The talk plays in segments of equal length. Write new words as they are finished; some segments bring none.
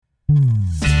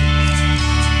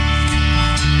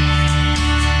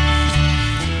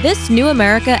This New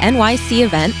America NYC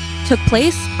event took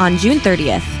place on June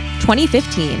 30th,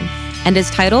 2015, and is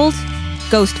titled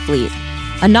Ghost Fleet,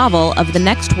 a novel of the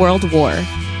next world war,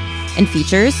 and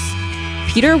features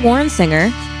Peter Warren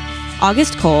Singer,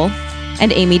 August Cole,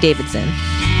 and Amy Davidson.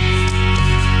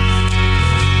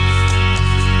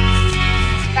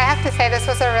 I have to say this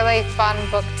was a really fun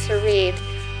book to read.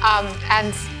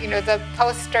 And the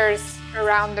posters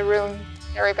around the room,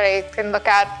 everybody can look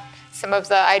at some of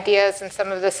the ideas and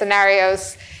some of the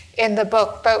scenarios in the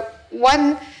book. But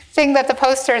one thing that the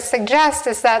posters suggest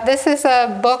is that this is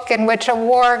a book in which a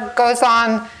war goes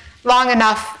on long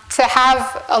enough to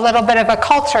have a little bit of a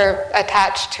culture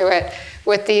attached to it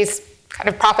with these kind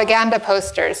of propaganda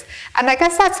posters. And I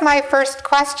guess that's my first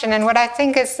question, and what I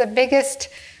think is the biggest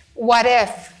what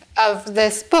if of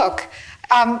this book.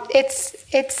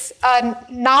 It's a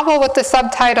novel with the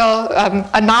subtitle,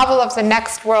 A Novel of the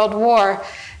Next World War.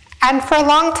 And for a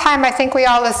long time, I think we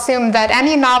all assumed that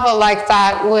any novel like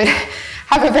that would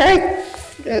have a very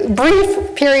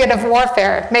brief period of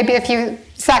warfare, maybe a few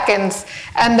seconds,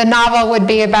 and the novel would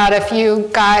be about a few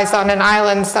guys on an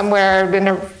island somewhere in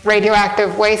a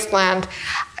radioactive wasteland.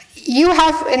 You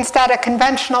have instead a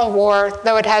conventional war,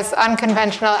 though it has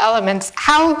unconventional elements.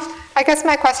 I guess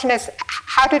my question is,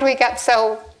 how did we get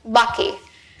so lucky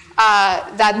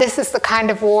that this is the kind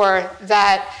of war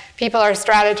that people are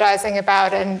strategizing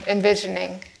about and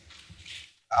envisioning?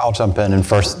 I'll jump in, and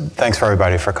first, thanks for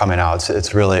everybody for coming out.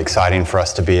 It's really exciting for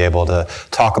us to be able to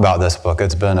talk about this book.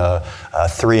 It's been a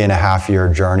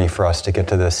 3.5-year journey for us to get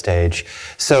to this stage.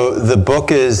 So the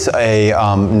book is a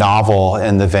novel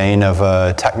in the vein of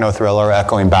a technothriller,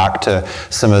 echoing back to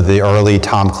some of the early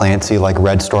Tom Clancy, like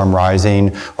Red Storm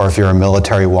Rising, or if you're a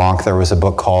military wonk, there was a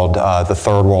book called The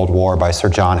Third World War by Sir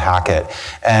John Hackett.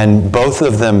 And both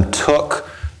of them took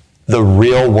the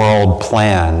real-world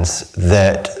plans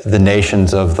that the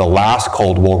nations of the last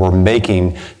Cold War were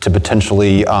making to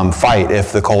potentially fight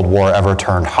if the Cold War ever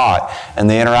turned hot, and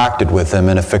they interacted with them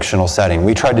in a fictional setting.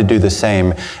 We tried to do the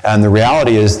same, and the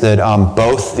reality is that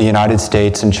both the United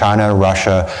States and China and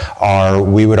Russia are,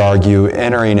 we would argue,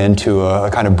 entering into a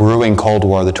kind of brewing Cold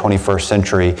War of the 21st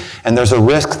century, and there's a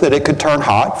risk that it could turn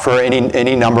hot for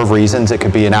any number of reasons. It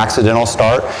could be an accidental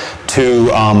start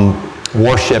to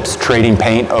warships trading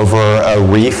paint over a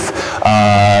reef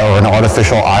or an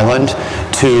artificial island,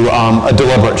 to a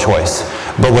deliberate choice.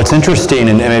 But what's interesting,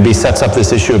 and maybe sets up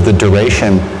this issue of the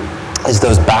duration, is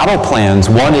those battle plans.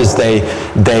 One is they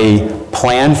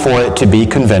plan for it to be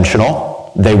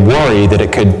conventional. They worry that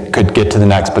it could get to the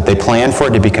next, but they plan for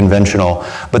it to be conventional.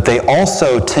 But they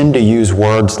also tend to use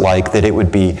words like that it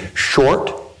would be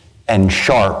short and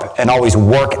sharp, and always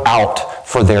work out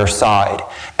for their side.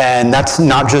 And that's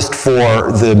not just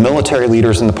for the military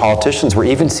leaders and the politicians. We're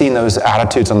even seeing those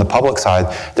attitudes on the public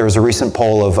side. There was a recent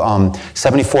poll of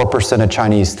 74% of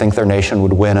Chinese think their nation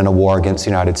would win in a war against the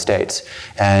United States.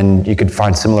 And you could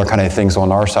find similar kind of things on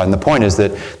our side. And the point is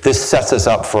that this sets us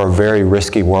up for a very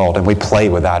risky world, and we play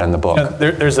with that in the book.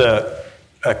 There's a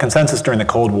consensus during the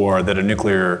Cold War that a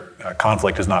nuclear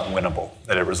conflict is not winnable,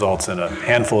 that it results in a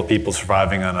handful of people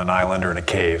surviving on an island or in a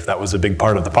cave. That was a big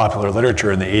part of the popular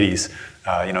literature in the 80s.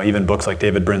 Even books like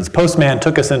David Brin's Postman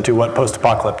took us into what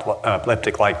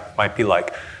post-apocalyptic life might be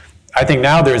like. I think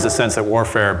now there's a sense that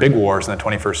warfare, big wars in the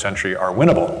 21st century, are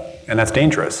winnable, and that's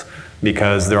dangerous,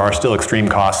 because there are still extreme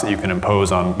costs that you can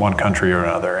impose on one country or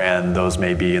another, and those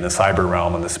may be in the cyber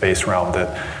realm and the space realm,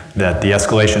 that the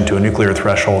escalation to a nuclear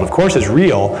threshold, of course, is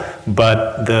real,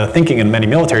 but the thinking in many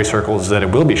military circles is that it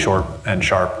will be short and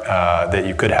sharp, that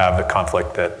you could have a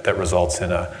conflict that results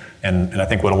in and I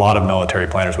think what a lot of military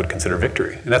planners would consider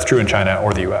victory. And that's true in China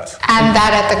or the US. And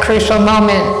that at the crucial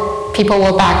moment, people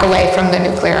will back away from the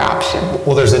nuclear option.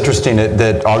 Well, there's interesting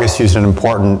that August used an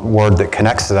important word that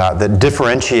connects to that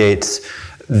differentiates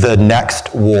the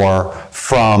next war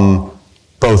from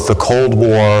both the Cold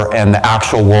War and the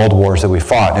actual world wars that we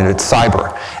fought, and it's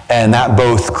cyber. And that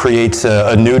both creates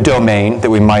a new domain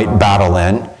that we might battle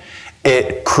in.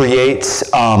 It creates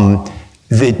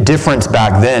the difference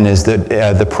back then is that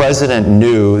the president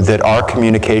knew that our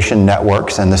communication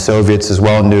networks, and the Soviets as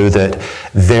well, knew that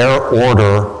their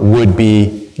order would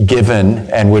be given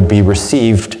and would be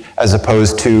received, as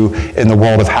opposed to in the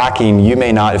world of hacking, you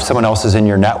may not, if someone else is in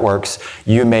your networks,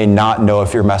 you may not know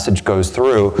if your message goes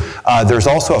through. There's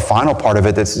also a final part of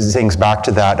it that zings back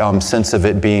to that sense of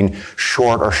it being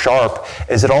short or sharp,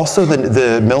 is it also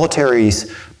the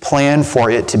military's plan for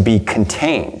it to be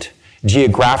contained.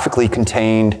 Geographically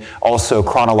contained, also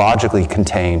chronologically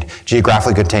contained.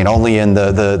 Geographically contained only in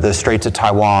the Straits of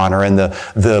Taiwan or in the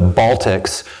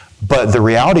Baltics, But the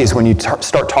reality is when you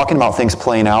start talking about things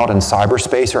playing out in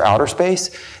cyberspace or outer space,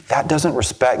 that doesn't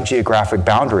respect geographic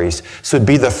boundaries. So it'd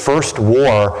be the first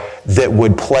war that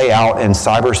would play out in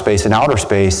cyberspace and outer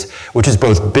space, which is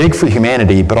both big for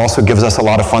humanity, but also gives us a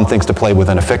lot of fun things to play with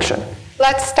in a fiction.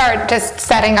 Let's start just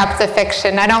setting up the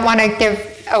fiction. I don't want to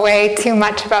give away too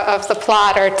much of the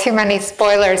plot or too many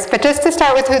spoilers, but just to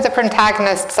start with who the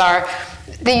protagonists are.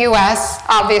 The US,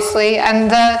 obviously,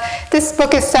 and this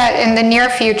book is set in the near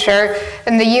future,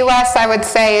 and the US, I would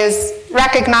say, is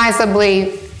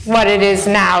recognizably what it is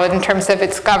now in terms of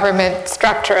its government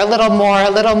structure, a little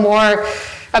more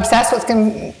obsessed with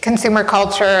consumer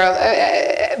culture.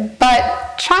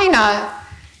 But China,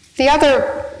 the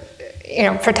other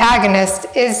protagonist,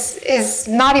 is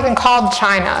not even called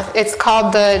China. It's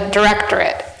called the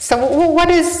Directorate. So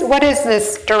what is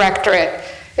this Directorate?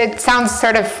 It sounds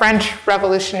sort of French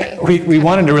revolutionary. We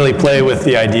wanted to really play with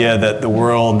the idea that the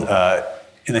world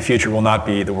in the future will not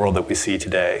be the world that we see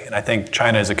today. And I think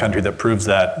China is a country that proves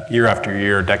that year after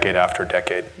year, decade after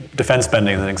decade. Defense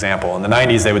spending is an example. In the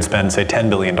 90s, they would spend, say, $10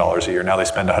 billion a year. Now they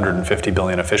spend $150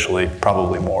 billion officially,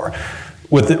 probably more.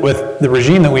 With the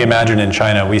regime that we imagine in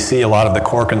China, we see a lot of the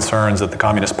core concerns that the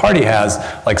Communist Party has,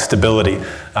 like stability,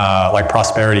 like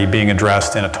prosperity, being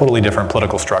addressed in a totally different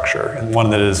political structure, and one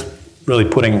that is really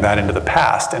putting that into the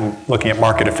past and looking at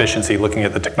market efficiency, looking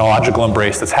at the technological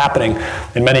embrace that's happening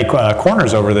in many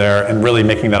corners over there, and really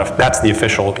making that's the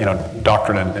official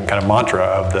doctrine and kind of mantra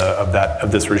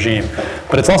of this regime.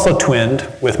 But it's also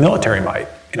twinned with military might.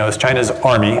 As China's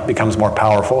army becomes more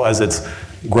powerful, as its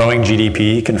growing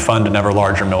GDP can fund an ever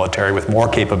larger military with more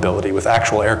capability, with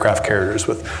actual aircraft carriers,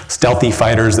 with stealthy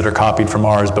fighters that are copied from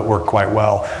ours but work quite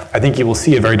well. I think you will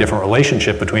see a very different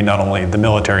relationship between not only the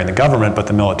military and the government, but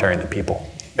the military and the people.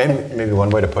 Maybe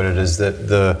one way to put it is that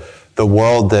the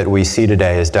world that we see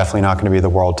today is definitely not going to be the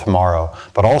world tomorrow,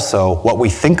 but also what we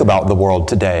think about the world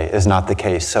today is not the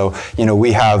case. So,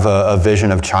 we have a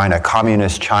vision of China,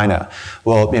 communist China.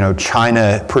 Well,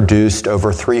 China produced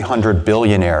over 300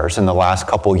 billionaires in the last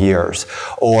couple years.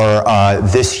 Or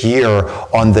this year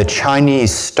on the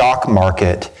Chinese stock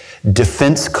market,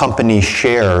 defense company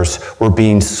shares were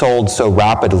being sold so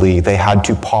rapidly they had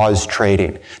to pause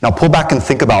trading. Now pull back and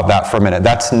think about that for a minute.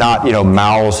 That's not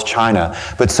Mao's China.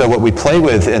 But so what we play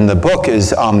with in the book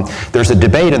is there's a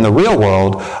debate in the real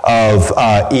world of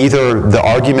either the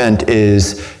argument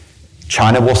is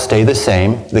China will stay the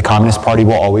same, the Communist Party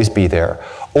will always be there,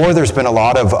 or there's been a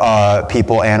lot of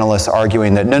analysts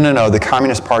arguing that no, the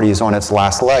Communist Party is on its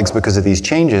last legs because of these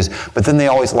changes, but then they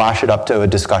always lash it up to a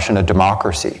discussion of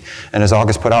democracy. And as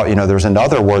August put out, there's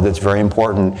another word that's very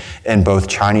important in both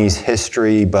Chinese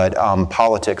history, but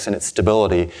politics and its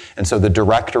stability. And so the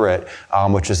Directorate,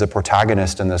 which is the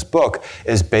protagonist in this book,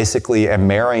 is basically a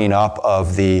marrying up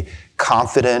of the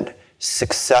confident,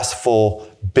 successful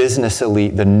business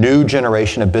elite, the new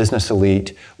generation of business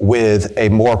elite, with a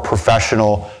more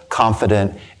professional,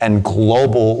 confident, and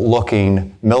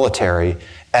global-looking military.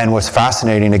 And what's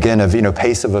fascinating, again, of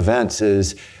pace of events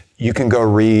is you can go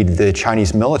read the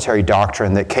Chinese military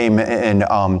doctrine that came in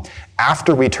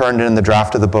after we turned in the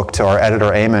draft of the book to our editor,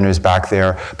 Eamon, who's back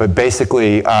there, but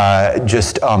basically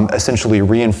just essentially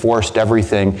reinforced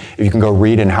everything. You can go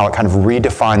read and how it kind of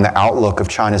redefined the outlook of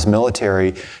China's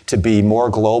military to be more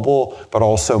global, but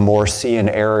also more sea and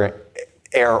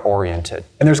air-oriented.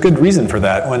 And there's good reason for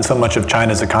that. When so much of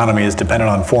China's economy is dependent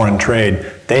on foreign trade,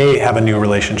 they have a new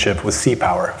relationship with sea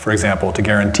power, for example, to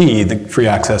guarantee the free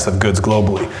access of goods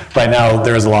globally. Right now,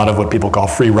 there is a lot of what people call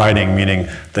free riding, meaning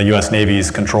the U.S.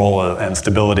 Navy's control and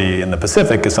stability in the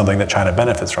Pacific is something that China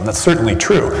benefits from. That's certainly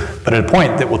true, but at a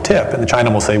point that will tip, and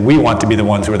China will say, we want to be the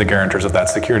ones who are the guarantors of that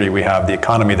security. We have the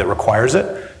economy that requires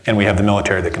it, and we have the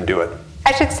military that can do it.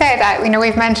 I should say that,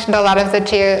 we've mentioned a lot of the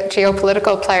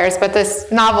geopolitical players, but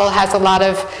this novel has a lot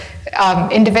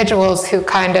of individuals who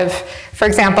kind of, for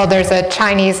example, there's a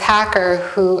Chinese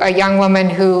hacker, a young woman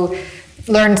who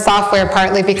learned software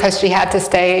partly because she had to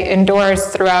stay indoors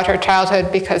throughout her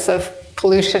childhood because of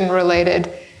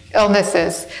pollution-related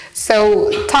illnesses.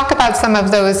 So talk about some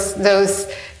of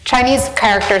those Chinese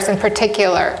characters in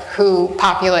particular who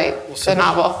populate the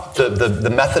novel. The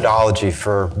methodology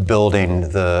for building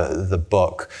the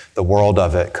book, the world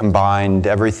of it, combined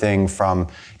everything from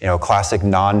classic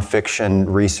nonfiction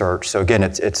research. So again,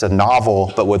 it's a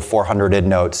novel, but with 400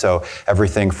 endnotes. So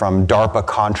everything from DARPA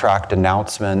contract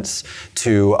announcements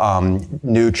to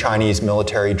new Chinese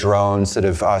military drones that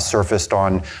have surfaced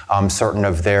on certain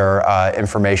of their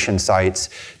information sites.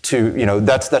 To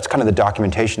that's kind of the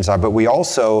documentation side. But we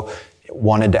also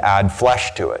wanted to add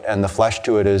flesh to it, and the flesh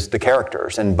to it is the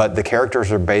characters. But the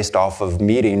characters are based off of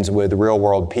meetings with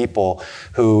real-world people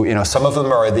who, some of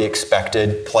them are the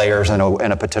expected players in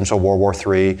a potential World War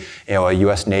III, a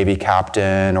U.S. Navy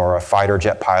captain or a fighter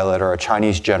jet pilot or a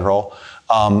Chinese general.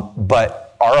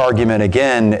 But our argument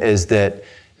again is that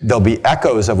there'll be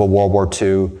echoes of a World War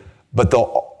II, but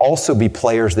there'll also be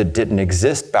players that didn't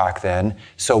exist back then.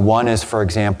 So one is, for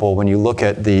example, when you look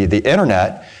at the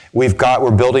internet, we're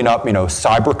building up,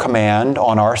 Cyber Command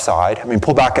on our side.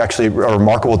 Pull back, actually, a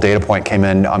remarkable data point came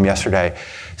in yesterday.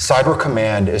 Cyber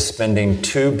Command is spending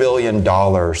 $2 billion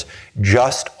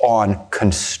just on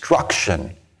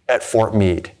construction at Fort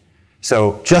Meade.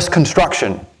 So just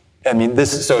construction.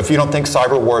 So if you don't think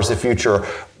cyber war is the future,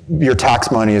 your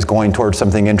tax money is going towards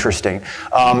something interesting.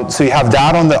 So you have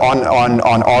that on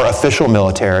our official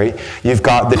military. You've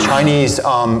got the Chinese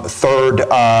third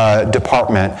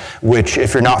department, which,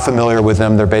 if you're not familiar with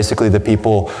them, they're basically the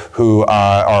people who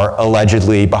are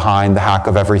allegedly behind the hack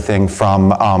of everything from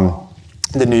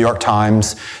the New York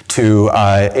Times to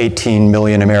 18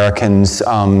 million Americans'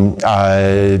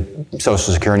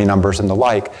 social security numbers and the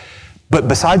like. But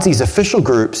besides these official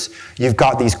groups, you've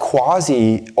got these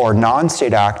quasi or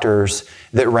non-state actors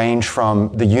that range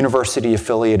from the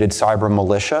university-affiliated cyber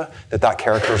militia that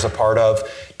character is a part of,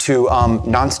 to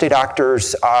non-state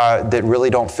actors that really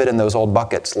don't fit in those old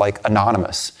buckets, like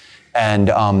Anonymous. And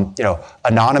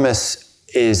Anonymous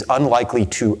is unlikely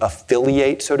to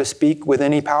affiliate, so to speak, with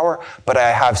any power, but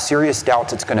I have serious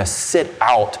doubts it's going to sit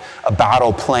out a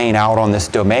battle playing out on this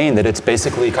domain that it's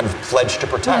basically kind of pledged to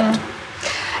protect. Mm.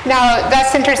 Now,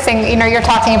 that's interesting. You're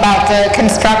talking about the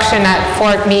construction at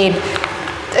Fort Meade.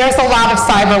 There's a lot of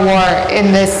cyber war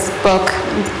in this book,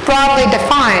 broadly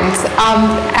defined.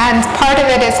 And part of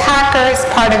it is hackers,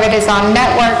 part of it is on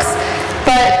networks,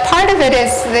 but part of it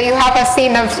is that you have a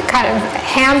scene of kind of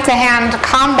hand-to-hand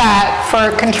combat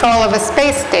for control of a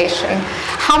space station.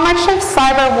 How much of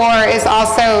cyber war is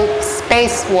also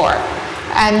space war?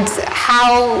 And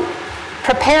how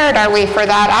prepared are we for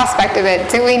that aspect of it?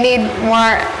 Do we need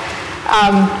more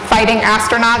fighting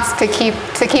astronauts to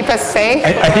keep us safe?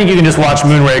 I think you can just watch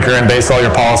Moonraker and base all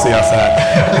your policy off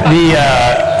that.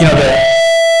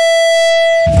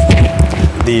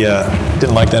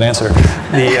 Didn't like that answer.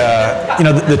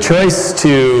 The choice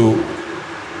to,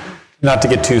 not to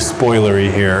get too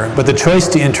spoilery here, but the choice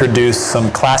to introduce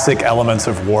some classic elements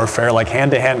of warfare, like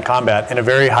hand-to-hand combat, in a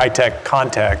very high-tech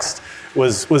context,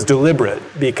 was deliberate,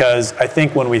 because I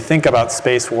think when we think about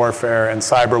space warfare and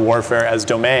cyber warfare as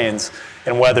domains,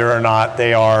 and whether or not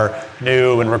they are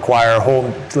new and require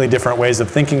wholly different ways of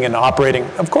thinking and operating,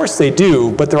 of course they do,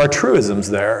 but there are truisms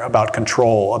there about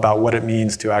control, about what it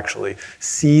means to actually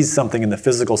seize something in the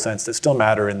physical sense that still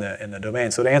matter in the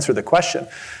domain. So to answer the question,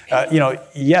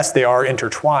 yes, they are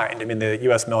intertwined. The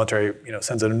U.S. military,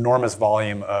 sends an enormous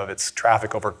volume of its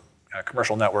traffic over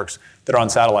commercial networks that are on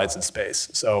satellites in space.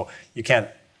 So you can't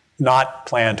not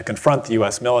plan to confront the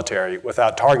U.S. military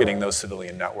without targeting those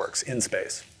civilian networks in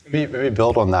space. Maybe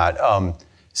build on that.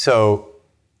 So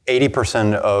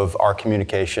 80% of our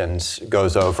communications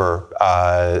goes over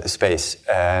space.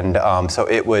 And so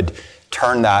it would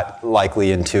turn that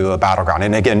likely into a battleground.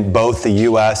 And again, both the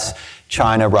U.S.,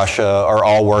 China, Russia are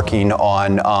all working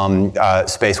on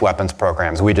space weapons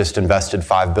programs. We just invested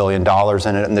 $5 billion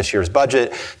in it in this year's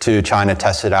budget. To China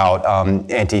tested out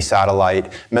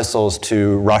anti-satellite missiles.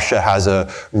 To Russia has a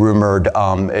rumored,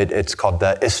 it's called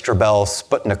the Istrabel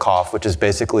Sputnikov, which is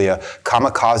basically a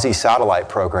kamikaze satellite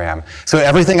program. So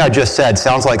everything I just said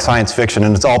sounds like science fiction,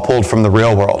 and it's all pulled from the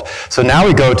real world. So now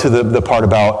we go to the part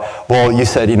about, well, you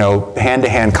said,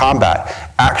 hand-to-hand combat.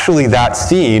 Actually, that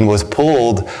scene was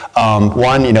pulled,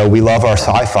 we love our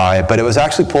sci-fi, but it was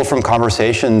actually pulled from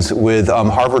conversations with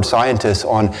Harvard scientists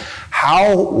on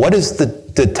what is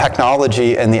the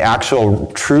technology and the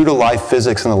actual true-to-life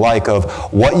physics and the like of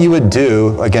what you would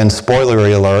do, again,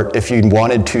 spoilery alert, if you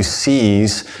wanted to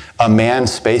seize a manned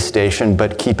space station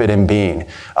but keep it in being.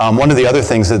 One of the other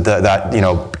things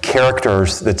that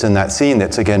characters that's in that scene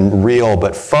that's, again, real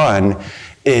but fun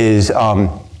is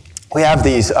we have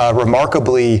these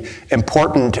remarkably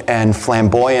important and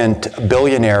flamboyant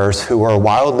billionaires who are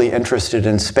wildly interested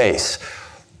in space.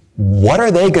 What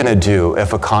are they going to do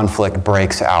if a conflict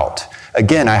breaks out?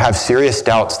 Again, I have serious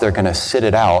doubts they're going to sit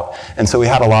it out, and so we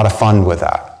had a lot of fun with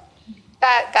that.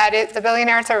 That is, the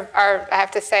billionaires are, I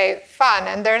have to say, fun,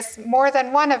 and there's more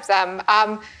than one of them.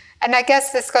 And I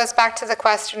guess this goes back to the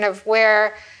question of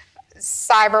where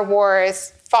cyber war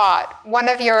is fought. One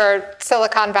of your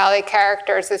Silicon Valley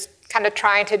characters is kind of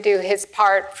trying to do his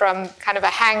part from kind of a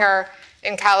hangar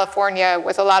in California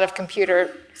with a lot of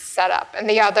computer setup. And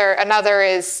another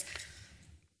is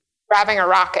grabbing a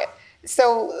rocket.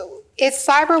 So is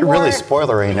cyber You're war... really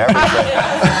spoilering everything.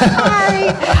 Sorry.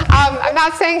 I'm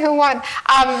not saying who won.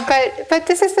 But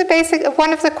this is the basic,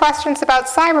 one of the questions about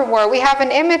cyber war. We have an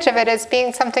image of it as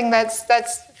being something that's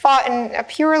fought in a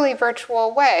purely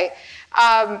virtual way,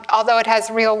 although it has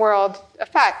real world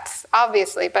effects,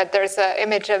 obviously. But there's an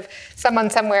image of someone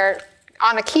somewhere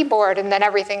on a keyboard and then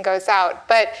everything goes out.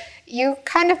 But you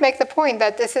kind of make the point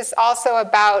that this is also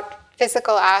about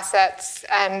physical assets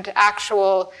and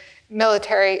actual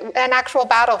military, an actual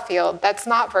battlefield that's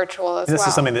not virtual as well. This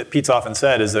is something that Pete's often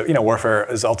said, is that warfare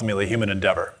is ultimately a human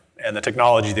endeavor. And the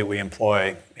technology that we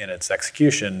employ in its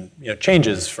execution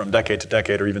changes from decade to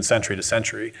decade or even century to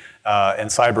century. And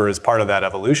cyber is part of that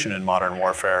evolution in modern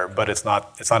warfare, but it's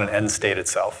not an end state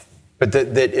itself. But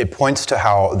that it points to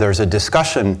how there's a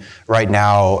discussion right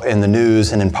now in the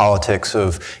news and in politics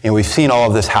of, we've seen all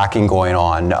of this hacking going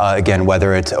on, again,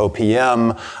 whether it's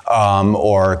OPM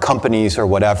or companies or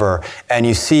whatever. And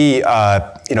you see,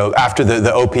 after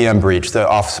the OPM breach, the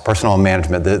Office of Personnel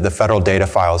Management, the federal data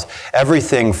files,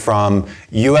 everything from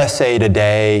USA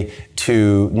Today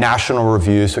to National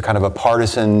Review, so kind of a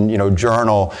partisan,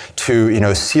 journal,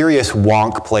 to, serious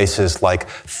wonk places like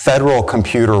Federal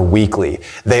Computer Weekly.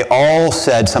 They all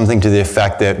said something to the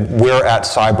effect that we're at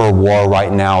cyber war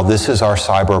right now. This is our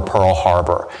cyber Pearl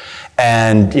Harbor.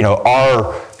 And,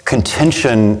 our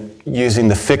contention using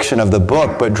the fiction of the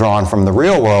book, but drawn from the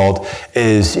real world,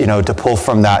 is, to pull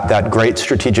from that great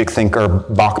strategic thinker,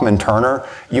 Bachman Turner,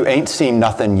 you ain't seen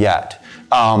nothing yet.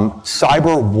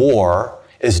 Cyber war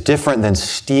is different than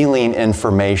stealing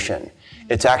information.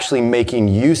 It's actually making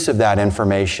use of that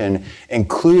information,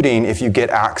 including, if you get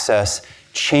access,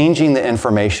 changing the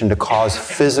information to cause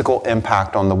physical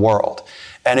impact on the world.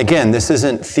 And again, this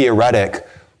isn't theoretic.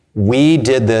 We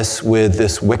did this with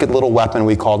this wicked little weapon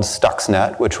we called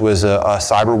Stuxnet, which was a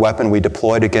cyber weapon we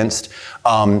deployed against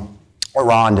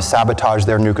Iran to sabotage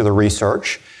their nuclear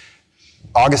research.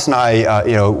 August and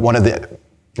I, one of the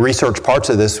research parts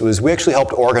of this was we actually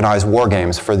helped organize war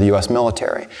games for the US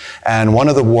military. And one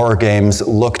of the war games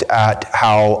looked at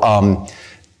how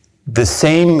the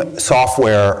same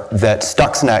software that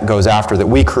Stuxnet goes after that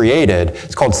we created,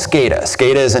 it's called SCADA.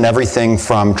 SCADA is in everything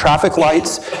from traffic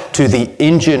lights to the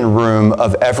engine room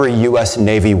of every US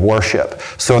Navy warship.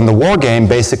 So in the war game,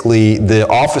 basically the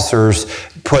officers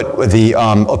put the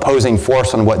opposing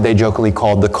force on what they jokingly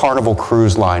called the Carnival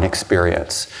Cruise Line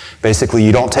experience. Basically,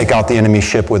 you don't take out the enemy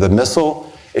ship with a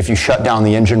missile. If you shut down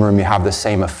the engine room, you have the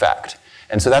same effect.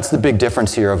 And so that's the big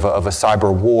difference here of a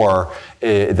cyber war,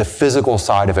 the physical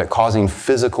side of it, causing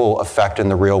physical effect in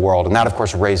the real world. And that, of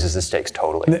course, raises the stakes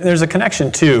totally. There's a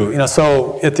connection, too.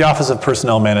 So at the Office of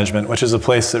Personnel Management, which is a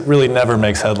place that really never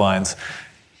makes headlines,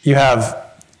 you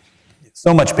have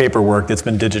so much paperwork that's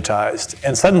been digitized,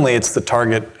 and suddenly it's the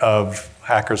target of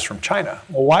hackers from China.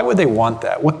 Well, why would they want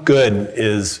that? What good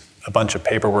is a bunch of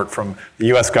paperwork from the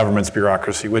US government's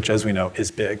bureaucracy, which, as we know,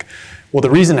 is big? Well, the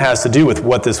reason has to do with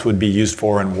what this would be used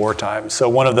for in wartime. So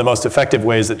one of the most effective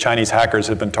ways that Chinese hackers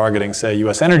have been targeting, say,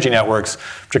 US energy networks,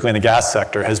 particularly in the gas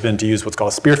sector, has been to use what's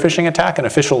called a spear phishing attack. An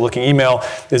official-looking email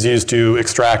is used to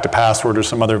extract a password or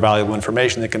some other valuable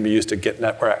information that can be used to get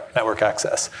network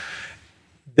access.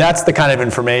 That's the kind of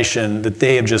information that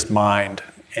they have just mined.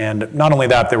 And not only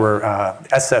that, there were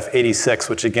SF-86,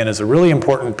 which again is a really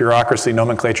important bureaucracy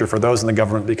nomenclature for those in the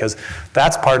government, because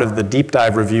that's part of the deep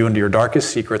dive review into your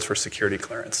darkest secrets for security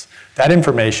clearance. That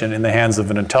information in the hands of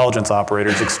an intelligence operator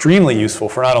is extremely useful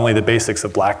for not only the basics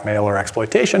of blackmail or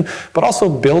exploitation, but also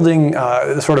building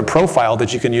the sort of profile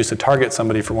that you can use to target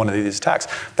somebody for one of these attacks.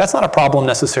 That's not a problem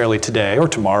necessarily today or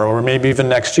tomorrow or maybe even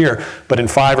next year, but in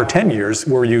 5 or 10 years,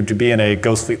 were you to be in a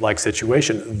Ghost Fleet-like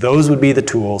situation, those would be the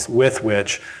tools with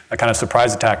which a kind of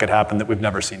surprise attack could happen that we've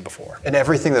never seen before. And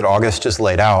everything that August just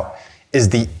laid out is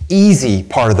the easy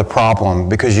part of the problem,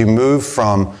 because you move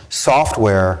from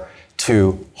software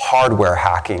to hardware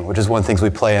hacking, which is one of the things we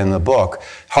play in the book.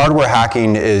 Hardware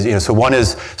hacking is, so one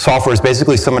is software is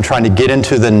basically someone trying to get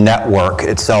into the network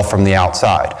itself from the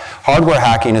outside. Hardware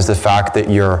hacking is the fact that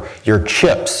your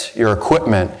chips, your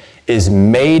equipment, is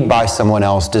made by someone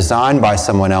else, designed by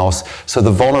someone else, so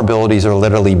the vulnerabilities are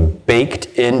literally baked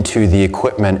into the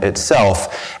equipment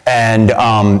itself. And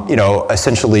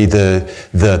essentially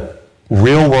the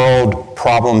real world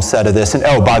problem set of this, and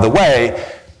oh, by the way,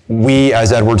 we,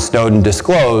 as Edward Snowden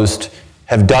disclosed,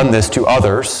 have done this to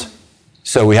others.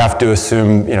 So we have to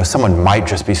assume, someone might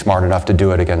just be smart enough to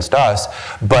do it against us.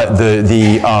 But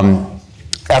the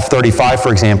F-35,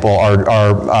 for example,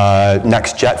 our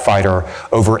next jet fighter,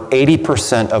 over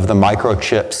 80% of the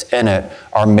microchips in it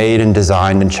are made and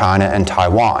designed in China and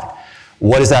Taiwan.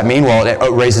 What does that mean? Well,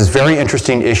 it raises very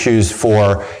interesting issues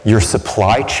for your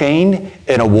supply chain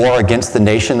in a war against the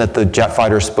nation that the jet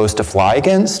fighter is supposed to fly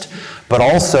against. But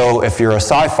also, if you're a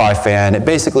sci-fi fan, it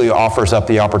basically offers up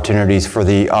the opportunities for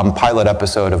the pilot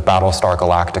episode of Battlestar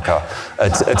Galactica.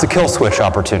 It's a kill switch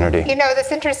opportunity. You know,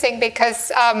 that's interesting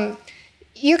because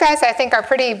you guys, I think, are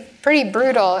pretty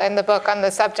brutal in the book on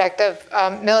the subject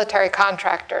of military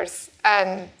contractors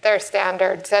and their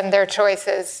standards and their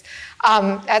choices.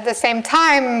 At the same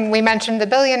time, we mentioned the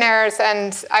billionaires,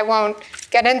 and I won't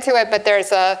get into it, but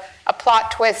there's a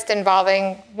plot twist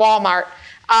involving Walmart.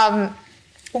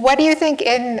 What do you think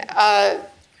in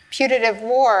putative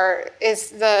war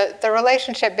is the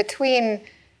relationship between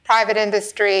private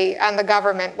industry and the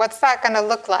government? What's that going to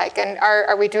look like? And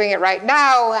are we doing it right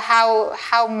now?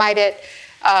 How might it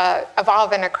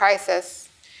evolve in a crisis?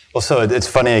 Well, so it's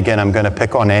funny, again, I'm going to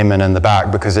pick on Eamon in the back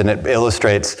because it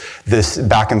illustrates this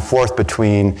back and forth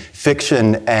between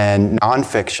fiction and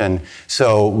nonfiction.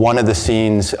 So one of the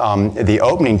scenes, the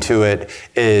opening to it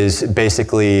is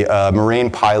basically a Marine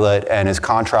pilot and his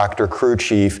contractor crew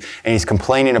chief, and he's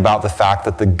complaining about the fact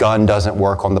that the gun doesn't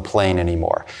work on the plane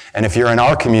anymore. And if you're in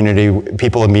our community,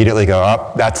 people immediately go,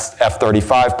 oh, that's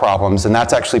F-35 problems. And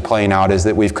that's actually playing out is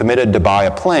that we've committed to buy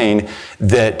a plane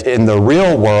that in the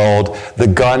real world, the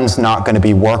gun's not going to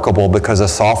be workable because of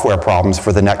software problems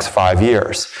for the next 5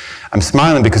 years. I'm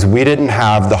smiling because we didn't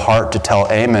have the heart to tell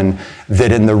Eamon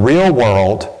that in the real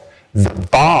world, the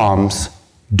bombs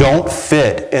don't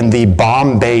fit in the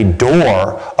bomb bay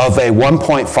door of a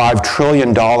 $1.5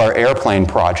 trillion airplane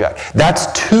project.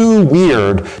 That's too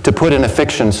weird to put in a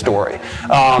fiction story.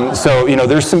 So, you know,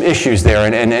 there's some issues there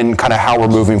and kind of how we're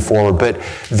moving forward. But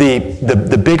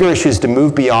the bigger issue is to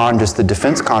move beyond just the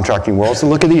defense contracting world. So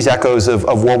look at these echoes of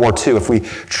World War II. If we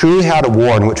truly had a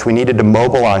war in which we needed to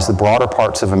mobilize the broader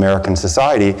parts of American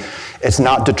society, it's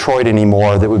not Detroit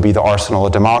anymore that would be the arsenal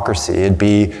of democracy. It'd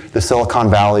be the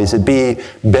Silicon Valleys. It'd be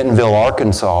Bentonville,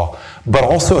 Arkansas. But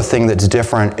also a thing that's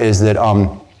different is that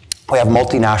we have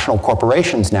multinational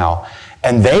corporations now.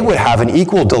 And they would have an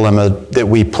equal dilemma that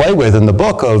we play with in the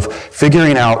book of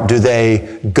figuring out, do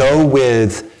they go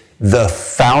with the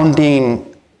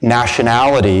founding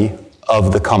nationality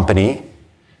of the company,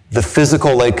 the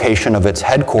physical location of its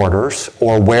headquarters,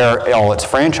 or where all its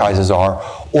franchises are,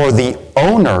 or the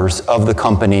owners of the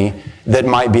company that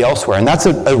might be elsewhere. And that's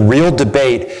a real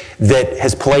debate that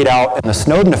has played out in the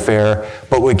Snowden affair,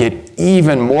 but would get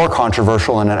even more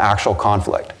controversial in an actual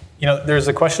conflict. You know, there's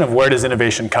a question of where does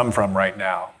innovation come from right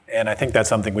now? And I think that's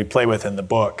something we play with in the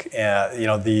book. You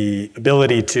know, the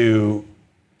ability to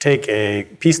take a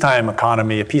peacetime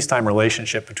economy, a peacetime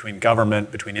relationship between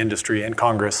government, between industry and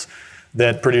Congress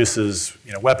that produces,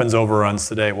 you know, weapons overruns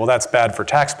today. Well, that's bad for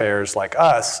taxpayers like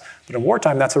us, but in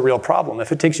wartime, that's a real problem.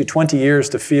 If it takes you 20 years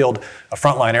to field a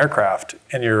frontline aircraft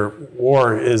and your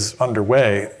war is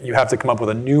underway, you have to come up with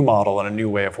a new model and a new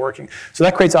way of working. So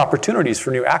that creates opportunities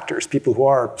for new actors, people who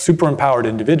are super empowered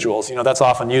individuals. You know, that's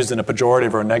often used in a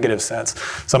pejorative or a negative sense.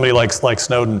 Somebody like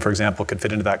Snowden, for example, could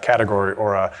fit into that category,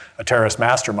 or a terrorist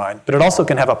mastermind. But it also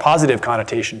can have a positive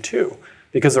connotation too,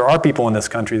 because there are people in this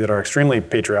country that are extremely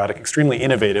patriotic, extremely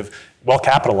innovative, well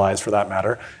capitalized for that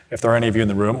matter. If there are any of you in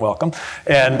the room, welcome.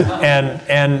 And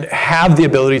have the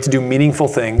ability to do meaningful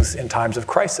things in times of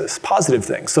crisis, positive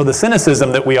things. So the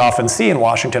cynicism that we often see in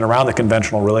Washington around the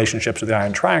conventional relationships of the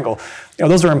Iron Triangle, you know,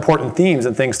 those are important themes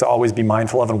and things to always be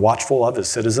mindful of and watchful of as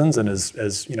citizens and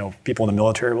as you know, people in the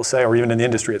military will say, or even in the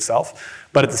industry itself.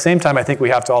 But at the same time, I think we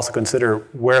have to also consider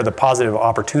where the positive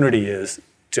opportunity is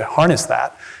to harness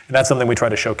that. And that's something we try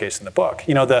to showcase in the book.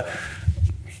 You know, I'm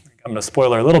going to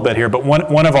spoiler a little bit here, but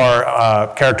one of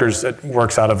our characters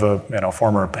works out of a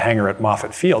former hangar at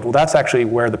Moffett Field. Well, that's actually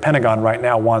where the Pentagon right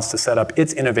now wants to set up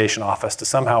its innovation office to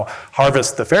somehow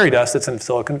harvest the fairy dust that's in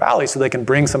Silicon Valley so they can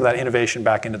bring some of that innovation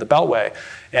back into the Beltway.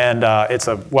 And it's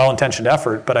a well-intentioned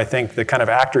effort, but I think the kind of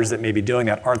actors that may be doing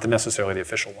that aren't necessarily the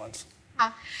official ones.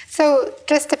 So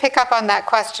just to pick up on that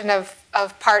question of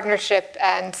partnership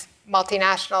and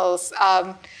multinationals,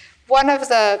 one of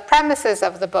the premises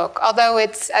of the book, although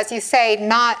it's, as you say,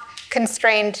 not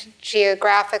constrained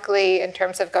geographically in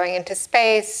terms of going into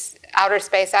space, outer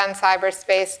space and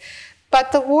cyberspace,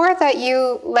 but the war that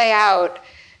you lay out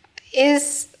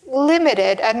is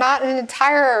limited and not an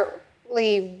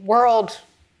entirely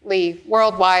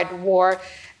worldwide war,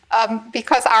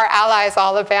 because our allies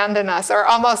all abandon us, or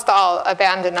almost all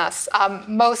abandon us.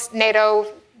 Most NATO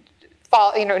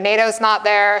NATO's not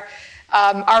there.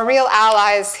 Our real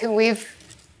allies, who we've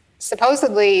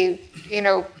supposedly,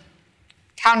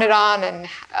 counted on and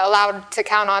allowed to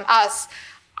count on us,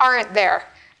 aren't there.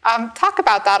 Talk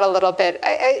about that a little bit.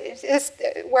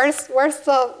 Where's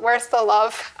the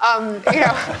love?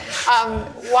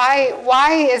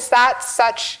 Why is that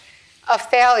such a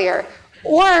failure?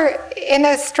 Or in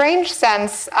a strange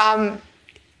sense,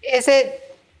 is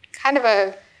it kind of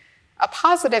a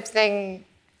positive thing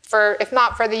for, if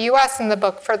not for the US in the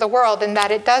book, for the world, in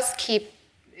that it does keep,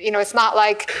 it's not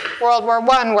like World War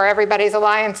I where everybody's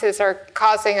alliances are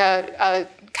causing a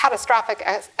catastrophic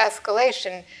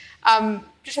escalation.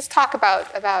 Just talk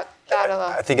about that a little.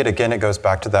 I think it goes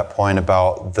back to that point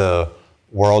about the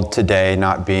world today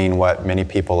not being what many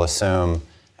people assume,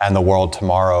 and the world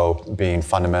tomorrow being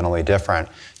fundamentally different.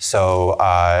 So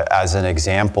as an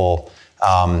example,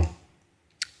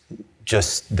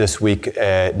 just this week,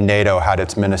 NATO had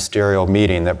its ministerial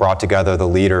meeting that brought together the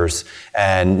leaders,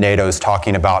 and NATO's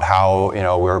talking about how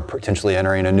we're potentially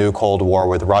entering a new Cold War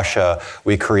with Russia.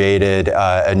 We created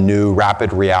a new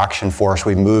rapid reaction force.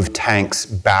 We moved tanks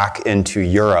back into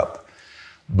Europe.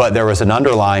 But there was an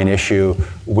underlying issue,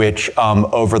 which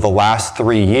over the last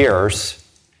 3 years,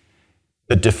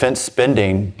 the defense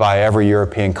spending by every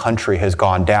European country has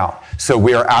gone down. So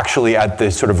we are actually at the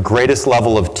sort of greatest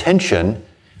level of tension,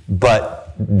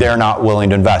 but they're not willing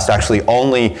to invest. Actually,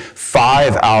 only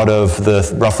 5 out of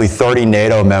the roughly 30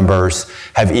 NATO members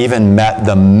have even met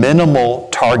the minimal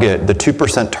target, the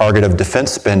 2% target of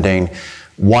defense spending.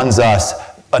 One's us,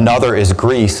 another is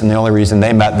Greece, and the only reason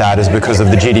they met that is because of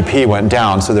the GDP went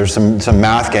down. So there's some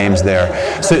math games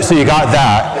there. So you got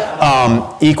that.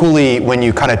 Equally, when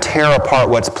you kind of tear apart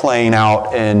what's playing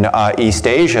out in East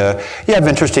Asia, you have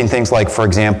interesting things like, for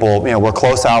example, we're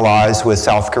close allies with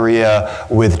South Korea,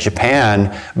 with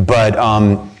Japan, but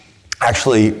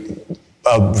actually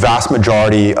a vast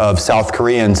majority of South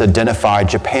Koreans identify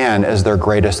Japan as their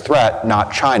greatest threat,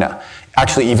 not China.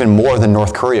 Actually, even more than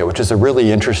North Korea, which is a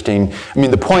really interesting.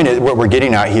 The point is, what we're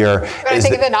getting at here but is I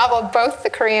think in the novel, both the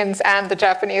Koreans and the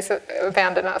Japanese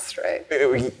abandon us, right?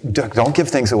 Don't give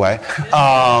things away.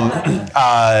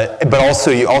 But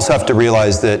also, you also have to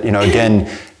realize that, again,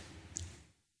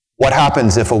 what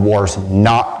happens if a war's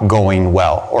not going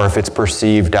well, or if it's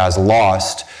perceived as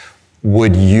lost?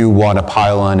 Would you want to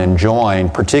pile in and join?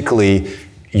 Particularly,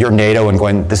 you're NATO and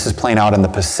going, this is playing out in the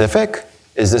Pacific.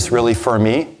 Is this really for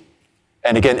me?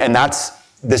 And again,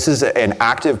 this is an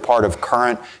active part of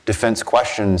current defense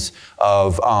questions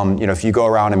of, if you go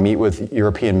around and meet with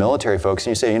European military folks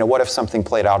and you say, what if something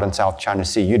played out in South China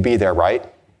Sea? You'd be there, right?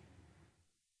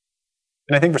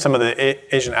 And I think for some of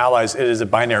the Asian allies, it is a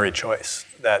binary choice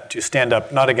that to stand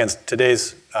up not against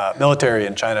today's military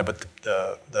in China, but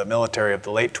the military of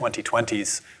the late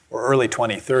 2020s or early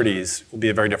 2030s will be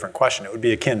a very different question. It would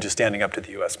be akin to standing up to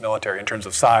the U.S. military in terms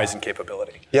of size and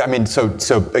capability. Yeah, so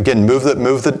again, move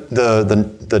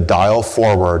the dial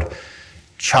forward.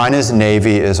 China's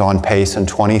Navy is on pace in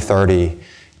 2030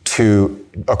 to,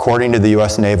 according to the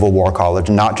U.S. Naval War College,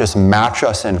 not just match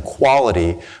us in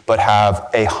quality, but have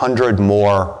 100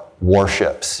 more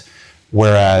warships.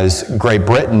 Whereas Great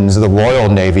Britain's, the Royal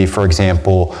Navy, for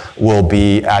example, will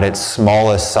be at its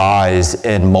smallest size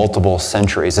in multiple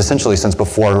centuries, essentially since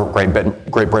before Great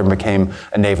Britain became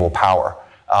a naval power.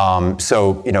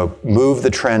 So move the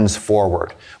trends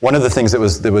forward. One of the things that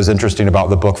was interesting about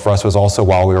the book for us was also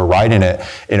while we were writing it,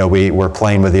 we were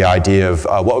playing with the idea of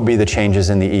what would be the changes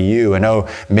in the EU. And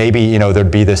maybe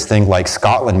there'd be this thing like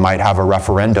Scotland might have a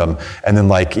referendum, and then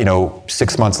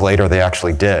 6 months later they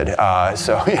actually did.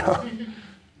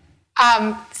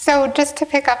 So just to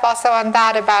pick up also on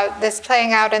that about this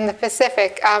playing out in the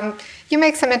Pacific, you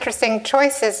make some interesting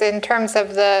choices in terms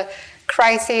of the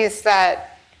crises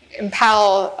that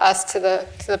impel us to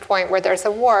the point where there's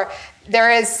a war.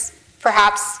 There is,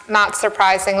 perhaps not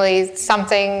surprisingly,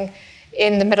 something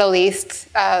in the Middle East.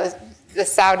 The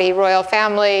Saudi royal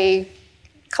family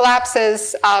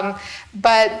collapses,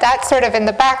 but that's sort of in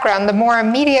the background. The more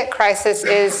immediate crisis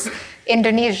is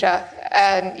Indonesia,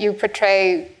 and you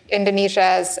portray Indonesia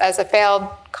as a failed,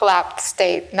 collapsed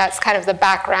state, and that's kind of the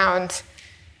background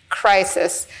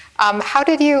crisis. What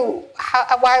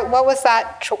was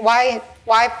that?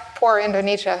 Why poor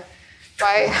Indonesia?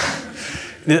 Why?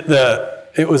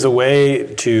 It was a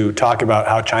way to talk about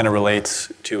how China relates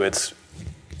to its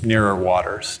nearer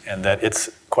waters, and that its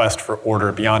quest for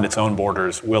order beyond its own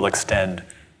borders will extend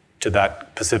to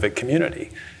that Pacific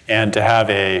community, and to have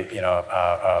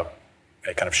a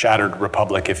a kind of shattered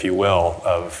republic, if you will,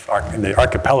 of the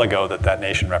archipelago that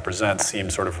nation represents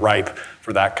seems sort of ripe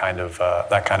for that kind of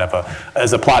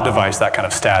as a plot device, that kind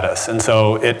of status. And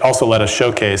so it also let us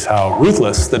showcase how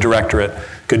ruthless the Directorate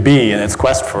could be in its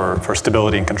quest for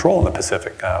stability and control in the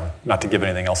Pacific. Not to give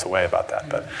anything else away about that,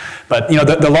 but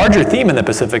the larger theme in the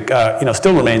Pacific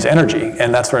still remains energy,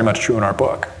 and that's very much true in our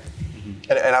book.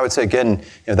 And I would say, again,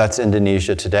 that's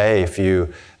Indonesia today. If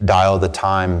you dial the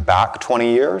time back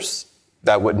 20 years,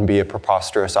 that wouldn't be a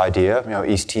preposterous idea.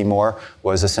 East Timor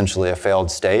was essentially a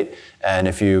failed state. And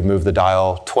if you move the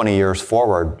dial 20 years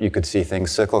forward, you could see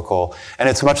things cyclical. And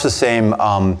it's much the same,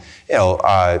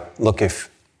 look, if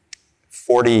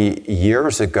 40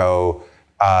 years ago,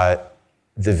 the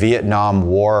Vietnam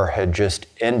War had just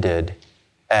ended,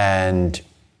 and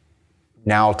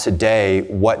now today,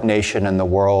 what nation in the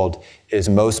world is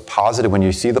most positive, when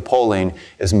you see the polling,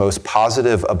 is most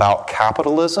positive about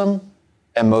capitalism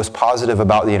and most positive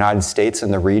about the United States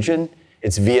and the region?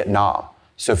 It's Vietnam.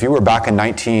 So if you were back in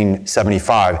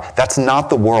 1975, that's not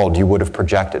the world you would have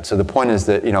projected. So the point is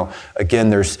that,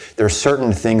 again, there's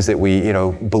certain things that we,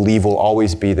 believe will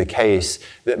always be the case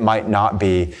that might not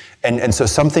be. And so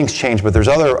some things change, but there's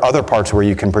other parts where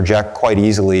you can project quite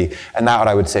easily. And that, what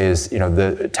I would say, is,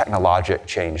 the technologic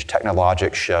change,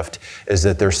 technologic shift, is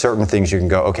that there's certain things you can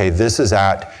go, okay, this is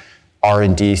at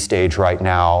R&D stage right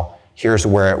now. Here's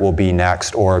where it will be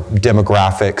next, or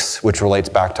demographics, which relates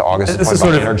back to August's point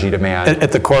about energy demand.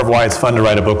 At the core of why it's fun to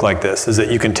write a book like this is that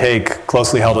you can take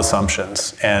closely held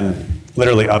assumptions and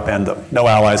literally upend them. No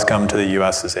allies come to the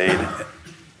U.S.'s aid.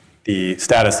 The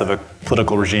status of a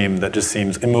political regime that just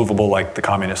seems immovable, like the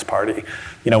Communist Party.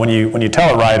 When you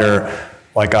tell a writer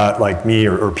like me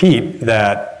or Pete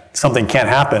that something can't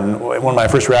happen, one of my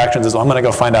first reactions is, I'm going to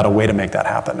go find out a way to make that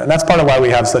happen. And that's part of why we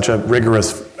have such a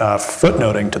rigorous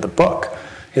footnoting to the book,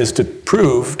 is to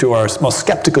prove to our most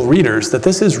skeptical readers that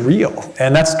this is real.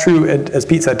 And that's true, as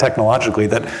Pete said, technologically,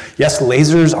 that yes,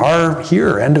 lasers are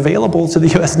here and available to the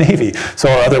US Navy. So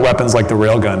are other weapons like the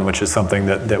railgun, which is something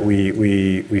that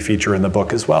we feature in the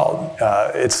book as well.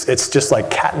 It's just like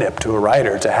catnip to a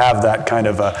writer to have that kind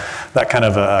of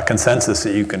a consensus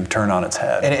that you can turn on its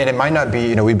head. And it might not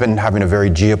be, we've been having a very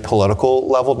geopolitical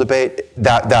level debate,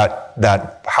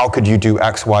 that how could you do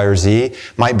X, Y, or Z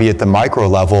might be at the micro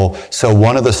level. So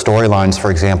one of the storylines, for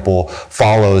example,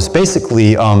 follows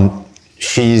basically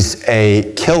she's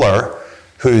a killer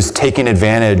who's taking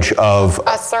advantage of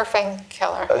a surfing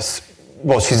killer.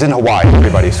 Well, she's in Hawaii.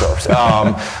 Everybody surfs.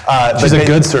 She's a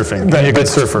good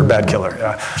surfer, bad killer.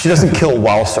 Yeah. She doesn't kill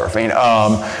while surfing.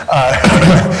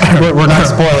 We're not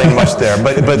spoiling much there,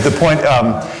 but the point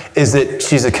is that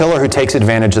she's a killer who takes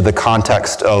advantage of the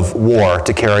context of war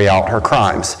to carry out her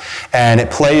crimes, and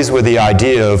it plays with the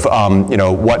idea of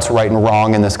what's right and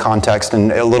wrong in this context,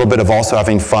 and a little bit of also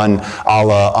having fun, a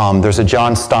la there's a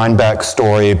John Steinbeck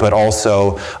story, but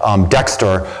also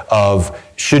Dexter, of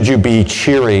should you be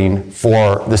cheering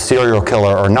for the serial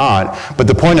killer or not? But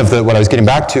the point of what I was getting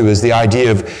back to is the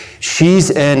idea of she's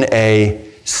in a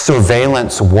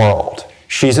surveillance world.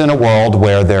 She's in a world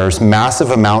where there's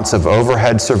massive amounts of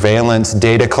overhead surveillance,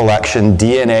 data collection,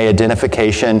 DNA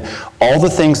identification, all the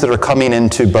things that are coming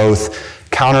into both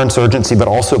counterinsurgency but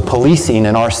also policing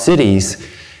in our cities.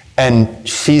 And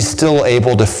she's still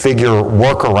able to figure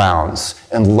workarounds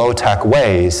in low-tech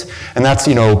ways. And that's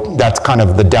kind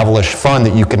of the devilish fun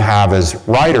that you can have as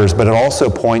writers, but it also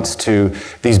points to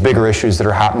these bigger issues that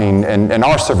are happening in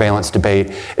our surveillance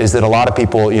debate, is that a lot of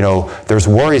people, there's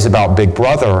worries about Big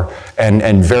Brother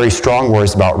and very strong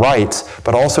worries about rights,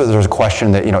 but also there's a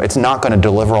question that, it's not going to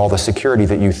deliver all the security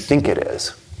that you think it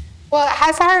is. Well,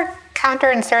 has our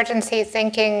counterinsurgency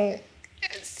thinking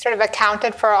sort of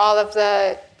accounted for all of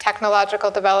the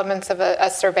technological developments of a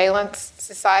surveillance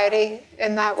society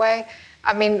in that way?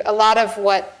 I mean, a lot of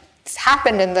what's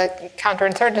happened in the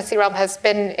counterinsurgency realm has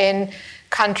been in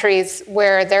countries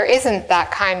where there isn't that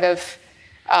kind of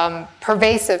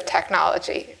pervasive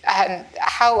technology. And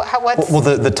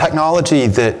the technology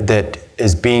that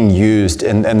is being used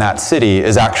in that city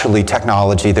is actually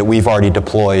technology that we've already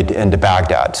deployed into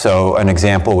Baghdad. So an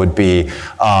example would be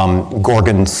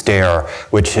Gorgon Stare,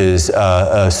 which is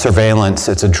a surveillance.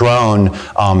 It's a drone.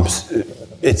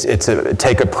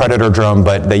 Take a Predator drone,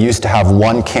 but they used to have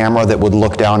one camera that would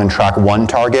look down and track one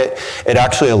target. It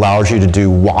actually allows you to do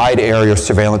wide area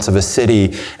surveillance of a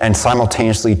city and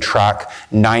simultaneously track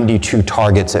 92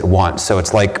 targets at once. So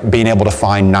it's like being able to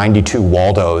find 92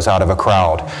 Waldos out of a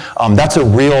crowd. That's a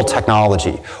real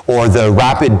technology. Or the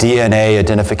rapid DNA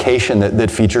identification that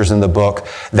features in the book,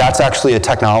 that's actually a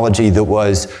technology that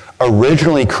was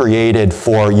originally created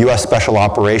for U.S. Special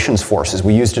Operations Forces.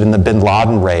 We used it in the Bin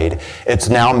Laden raid. It's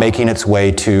now making its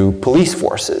way to police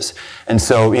forces. And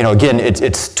so, again,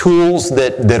 it's tools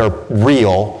that are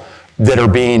real, that are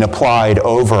being applied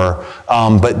over.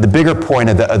 But the bigger point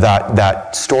of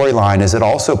that storyline is it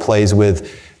also plays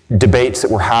with debates that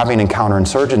we're having in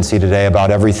counterinsurgency today about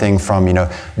everything from,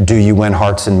 do you win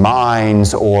hearts and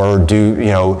minds, or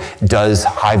does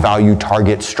high-value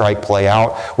target strike play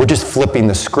out? We're just flipping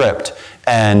the script.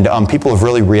 And people have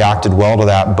really reacted well to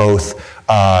that, both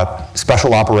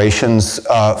special operations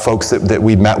folks that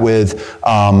we met with,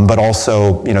 but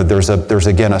also, there's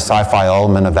again a sci-fi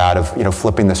element of that, of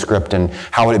flipping the script and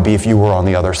how would it be if you were on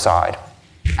the other side.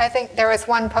 I think there was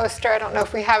one poster, I don't know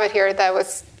if we have it here, that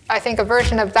was, I think, a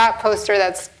version of that poster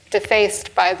that's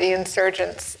defaced by the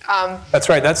insurgents. That's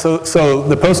right. So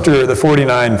the poster, the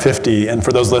 4950, and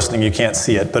for those listening, you can't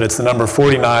see it, but it's the number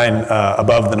 49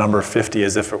 above the number 50,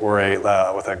 as if it were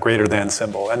with a greater than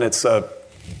symbol, and it's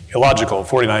illogical.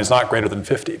 49 is not greater than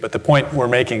 50. But the point we're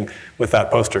making with that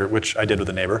poster, which I did with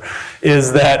a neighbor,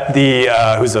 is that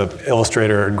who's an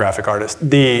illustrator and graphic artist,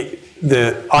 the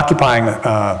occupying.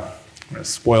 I'm going to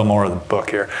spoil more of the book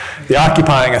here. The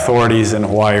occupying authorities in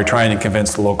Hawaii are trying to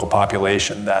convince the local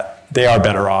population that they are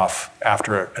better off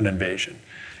after an invasion.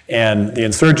 And the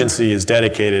insurgency is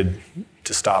dedicated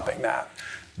to stopping that.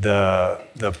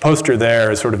 The poster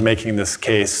there is sort of making this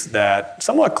case that,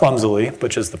 somewhat clumsily,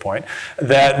 which is the point,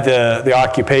 that the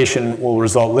occupation will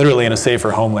result literally in a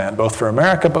safer homeland, both for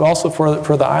America, but also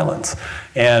for the islands.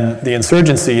 And the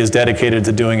insurgency is dedicated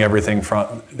to doing everything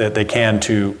that they can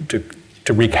to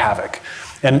wreak havoc.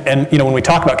 And when we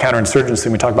talk about counterinsurgency,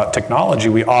 when we talk about technology,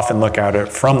 we often look at it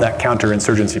from that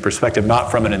counterinsurgency perspective, not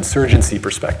from an insurgency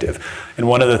perspective. And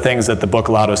one of the things that the book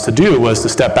allowed us to do was to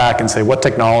step back and say, what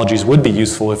technologies would be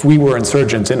useful if we were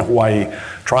insurgents in Hawaii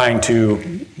trying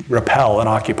to repel an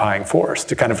occupying force,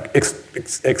 to kind of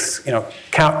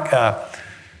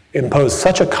impose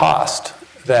such a cost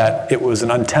that it was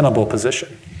an untenable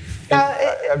position.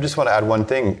 I just want to add one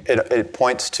thing. It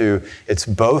points to, it's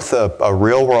both a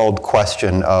real-world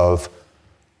question of,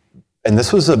 and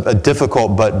this was a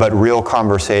difficult but real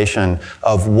conversation,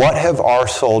 of what have our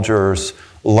soldiers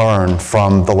learned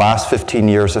from the last 15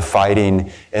 years of fighting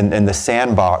in the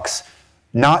sandbox,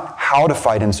 not how to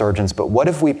fight insurgents, but what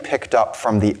have we picked up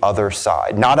from the other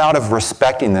side? Not out of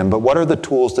respecting them, but what are the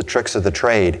tools, the tricks of the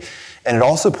trade? And it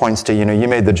also points to, you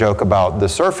made the joke about the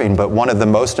surfing, but one of the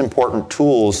most important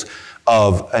tools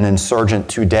of an insurgent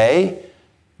today,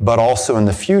 but also in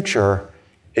the future,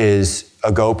 is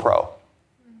a GoPro.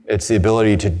 It's the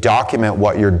ability to document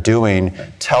what you're doing,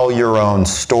 tell your own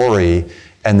story,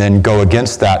 and then go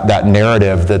against that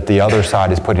narrative that the other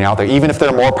side is putting out there. Even if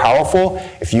they're more powerful,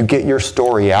 if you get your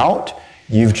story out,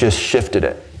 you've just shifted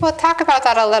it. Well, talk about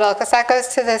that a little, because that goes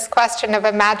to this question of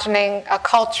imagining a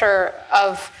culture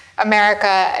of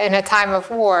America in a time of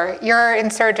war. Your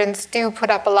insurgents do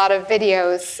put up a lot of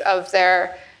videos of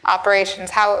their operations.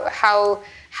 How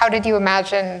did you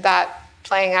imagine that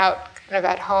playing out kind of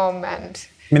at home? And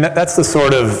I mean, that's the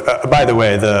sort of, by the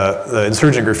way, the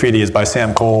Insurgent Graffiti is by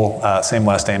Sam Cole, same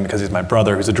last name because he's my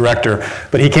brother, who's a director,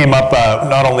 but he came up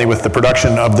not only with the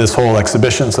production of this whole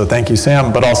exhibition, so thank you,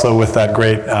 Sam, but also with that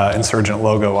great Insurgent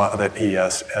logo that he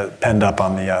penned up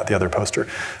on the other poster.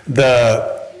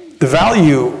 The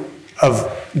value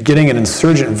of getting an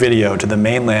insurgent video to the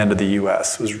mainland of the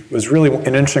U.S. was really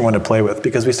an interesting one to play with,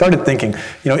 because we started thinking,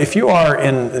 if you are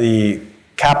in the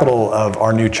capital of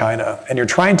our new China and you're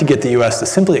trying to get the U.S. to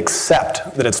simply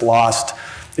accept that it's lost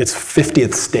its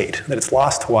 50th state, that it's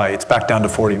lost Hawaii, it's back down to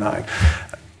 49.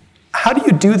 How do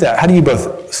you do that? How do you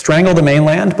both strangle the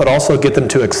mainland, but also get them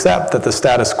to accept that the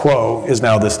status quo is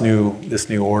now this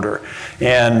new order?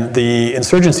 And the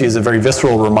insurgency is a very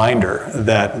visceral reminder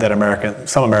that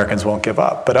some Americans won't give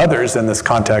up, but others in this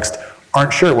context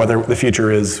aren't sure whether the future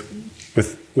is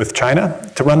with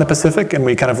China to run the Pacific, and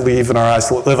we kind of live in our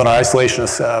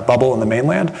isolationist bubble in the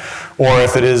mainland, or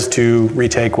if it is to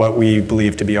retake what we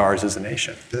believe to be ours as a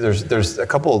nation. There's a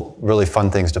couple really fun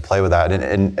things to play with that.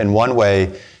 In one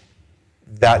way,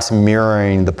 that's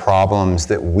mirroring the problems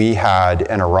that we had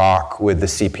in Iraq with the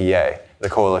CPA, the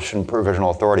Coalition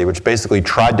Provisional Authority, which basically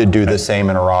tried to do the same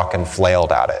in Iraq and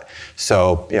flailed at it.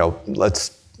 So,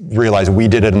 let's realize we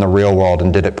did it in the real world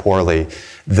and did it poorly.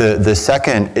 The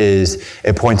second is,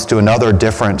 it points to another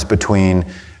difference between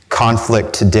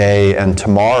conflict today and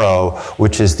tomorrow,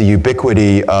 which is the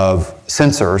ubiquity of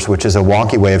sensors, which is a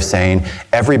wonky way of saying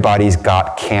everybody's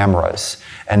got cameras.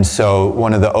 And so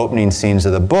one of the opening scenes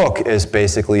of the book is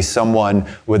basically someone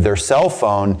with their cell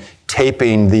phone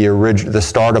taping the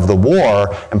start of the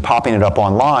war and popping it up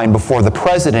online before the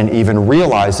president even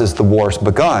realizes the war's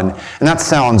begun. And that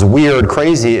sounds weird,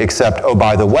 crazy, except, oh,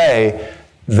 by the way,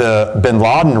 the bin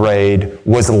Laden raid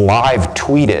was live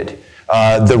tweeted.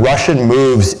 The Russian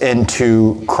moves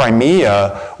into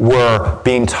Crimea were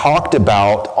being talked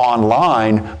about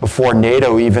online before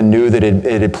NATO even knew that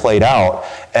it had played out.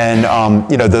 And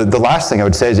the last thing I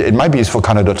would say is it might be useful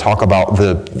kind of to talk about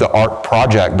the art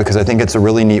project, because I think it's a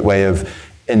really neat way of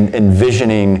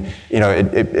envisioning,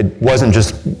 it wasn't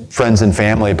just friends and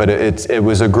family, but it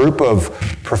was a group of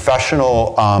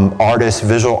professional artists,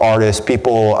 visual artists,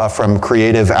 people from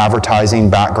creative advertising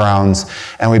backgrounds,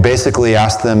 and we basically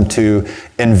asked them to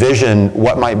envision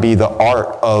what might be the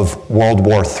art of World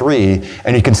War III,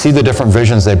 and you can see the different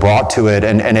visions they brought to it,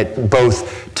 and it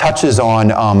both touches on,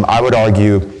 I would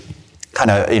argue, kind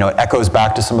of echoes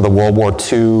back to some of the World War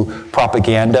II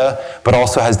propaganda, but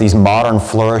also has these modern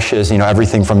flourishes,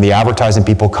 everything from the advertising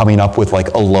people coming up with like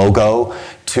a logo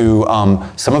to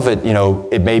some of it,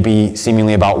 it may be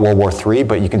seemingly about World War III,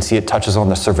 but you can see it touches on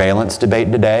the surveillance debate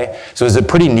today. So it was a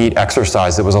pretty neat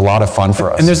exercise. It was a lot of fun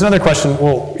for us. And there's another question.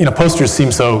 Well, posters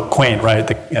seem so quaint, right?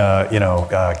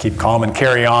 Keep calm and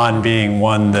carry on being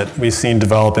one that we've seen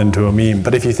develop into a meme.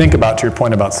 But if you think about, to your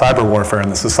point about cyber warfare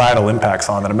and the societal impacts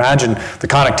on that, imagine the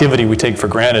connectivity we take for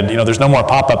granted. There's no more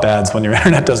pop-up ads when your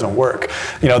internet doesn't work.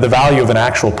 The value of an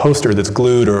actual poster that's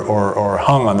glued or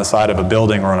hung on the side of a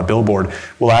building or on a billboard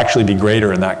will actually be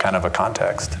greater in that kind of a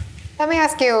context. Let me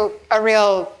ask you a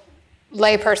real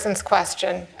layperson's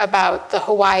question about the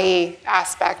Hawaii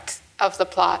aspect of the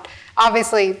plot.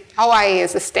 Obviously, Hawaii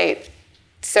is a state,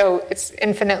 so it's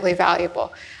infinitely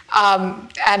valuable.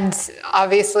 And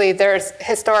obviously, there's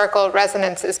historical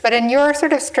resonances. But in your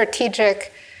sort of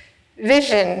strategic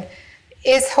vision,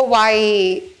 is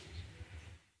Hawaii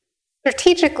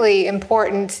strategically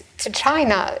important to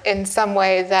China in some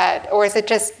way or is it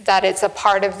just that it's a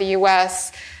part of the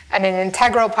U.S. and an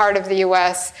integral part of the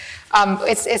U.S.?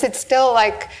 Is it still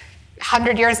like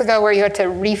 100 years ago where you had to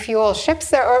refuel ships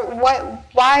there, or what?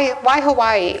 Why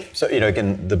Hawaii? So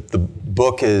again, the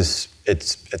book it's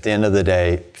at the end of the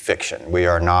day fiction. We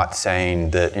are not saying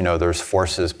that there's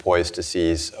forces poised to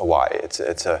seize Hawaii.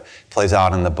 It plays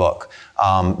out in the book.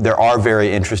 There are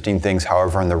very interesting things,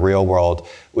 however, in the real world,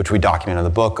 which we document in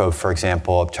the book of, for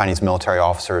example, Chinese military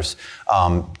officers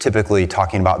typically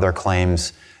talking about their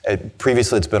claims.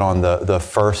 Previously, it's been on the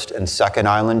first and second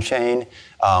island chain.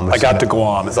 I got to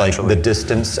Guam, essentially. Like the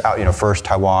distance out, first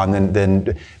Taiwan,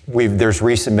 then there's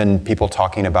recently been people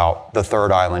talking about the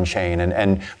third island chain.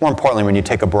 And more importantly, when you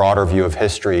take a broader view of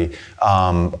history,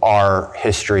 our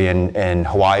history in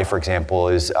Hawaii, for example,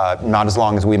 is not as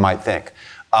long as we might think.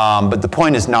 But the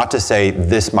point is not to say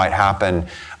this might happen.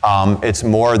 It's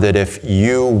more that if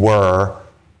you were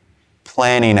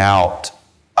planning out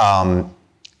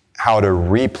how to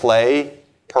replay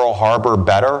Pearl Harbor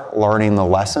better, learning the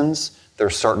lessons,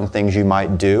 there's certain things you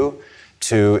might do.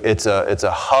 It's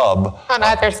a hub on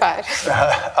either side.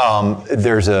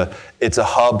 It's a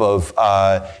hub of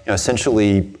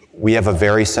essentially we have a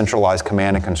very centralized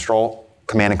command and control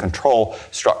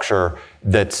structure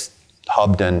that's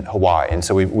hubbed in Hawaii, and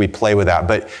so we play with that.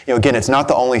 But again, it's not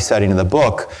the only setting in the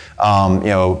book.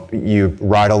 You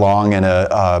ride along in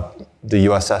the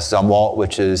USS Zumwalt,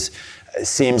 which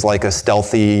seems like a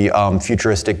stealthy,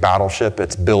 futuristic battleship.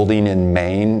 It's building in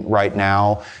Maine right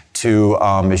now to,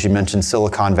 as you mentioned,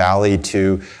 Silicon Valley,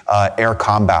 to air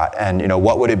combat. And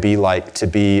what would it be like to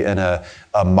be in a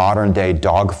modern-day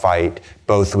dogfight,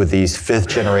 both with these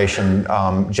fifth-generation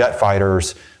jet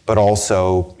fighters, but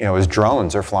also as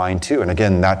drones are flying too. And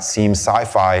again, that seems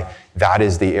sci-fi. That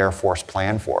is the Air Force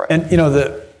plan for it. And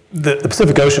the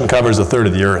Pacific Ocean covers a third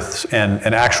of the Earth,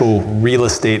 and actual real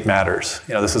estate matters.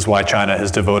 This is why China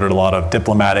has devoted a lot of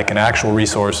diplomatic and actual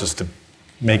resources to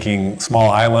making small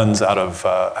islands out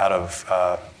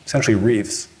of essentially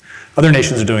reefs. Other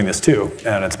nations are doing this too,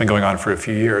 and it's been going on for a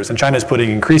few years. And China is putting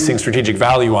increasing strategic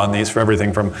value on these for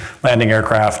everything from landing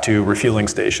aircraft to refueling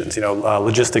stations.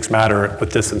 Logistics matter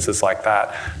with distances like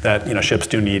that ships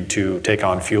do need to take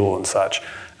on fuel and such.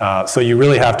 So you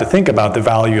really have to think about the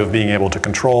value of being able to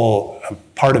control a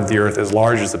part of the Earth as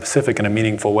large as the Pacific in a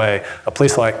meaningful way. A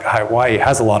place like Hawaii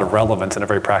has a lot of relevance in a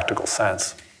very practical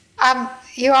sense.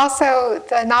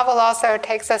 The novel also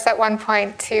takes us at one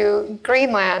point to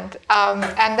Greenland,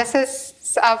 and this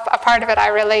is a part of it I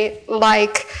really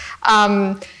like.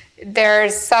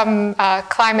 There's some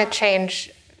climate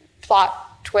change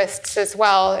plot twists as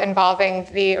well, involving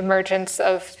the emergence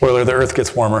of... Spoiler, the Earth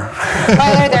gets warmer.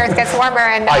 Spoiler, the Earth gets warmer.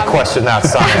 And I question that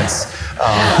science.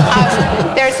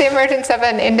 There's the emergence of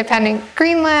an independent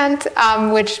Greenland,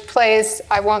 which plays,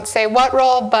 I won't say what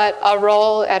role, but a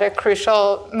role at a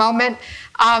crucial moment.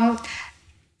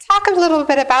 Talk a little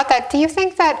bit about that. Do you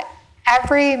think that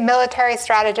every military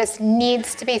strategist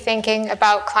needs to be thinking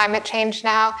about climate change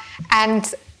now?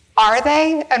 And are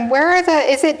they? And where are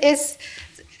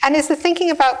is the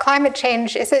thinking about climate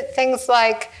change, is it things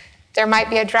like there might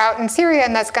be a drought in Syria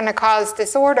and that's going to cause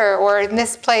disorder, or in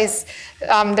this place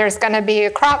there's going to be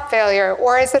a crop failure?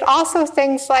 Or is it also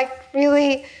things like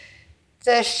really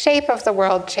the shape of the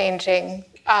world changing?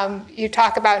 You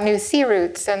talk about new sea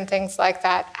routes and things like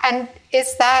that. And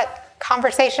is that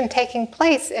conversation taking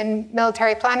place in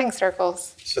military planning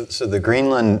circles? So the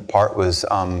Greenland part was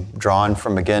drawn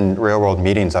from, again, real-world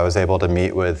meetings. I was able to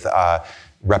meet with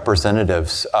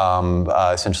representatives,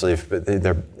 essentially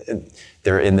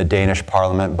they're in the Danish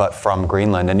parliament, but from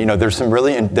Greenland. And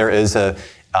there is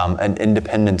an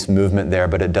independence movement there,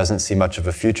 but it doesn't see much of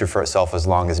a future for itself as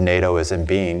long as NATO is in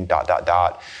being, ...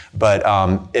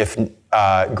 But if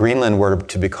Greenland were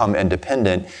to become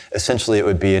independent, essentially it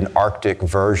would be an Arctic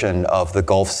version of the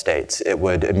Gulf states. It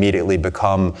would immediately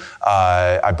become,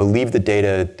 I believe the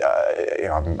data,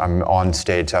 I'm on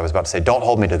stage, I was about to say, don't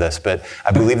hold me to this, but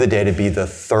I believe the data to be the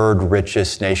third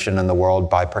richest nation in the world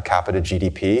by per capita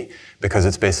GDP, because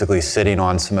it's basically sitting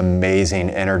on some amazing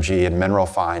energy and mineral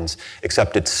finds,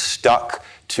 except it's stuck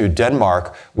to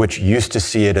Denmark, which used to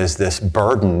see it as this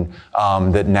burden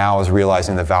that now is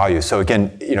realizing the value. So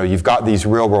again, you've got these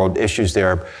real world issues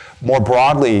there. More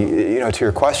broadly, to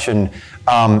your question,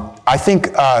 I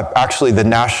think actually the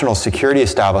national security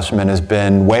establishment has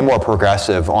been way more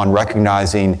progressive on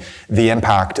recognizing the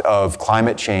impact of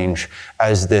climate change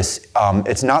as this,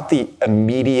 it's not the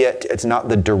immediate, it's not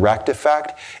the direct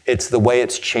effect, it's the way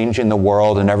it's changing the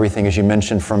world and everything, as you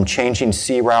mentioned, from changing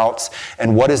sea routes,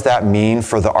 and what does that mean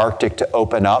for the Arctic to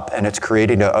open up? And it's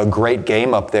creating a great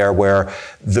game up there where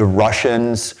the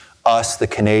Russians, us, the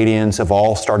Canadians, have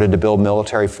all started to build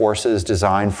military forces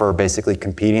designed for basically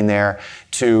competing there.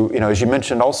 To, as you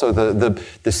mentioned also,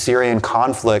 the Syrian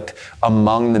conflict,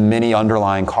 among the many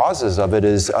underlying causes of it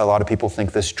is a lot of people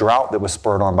think this drought that was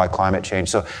spurred on by climate change.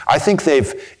 So I think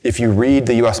if you read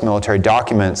the US military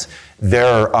documents,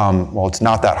 they're, it's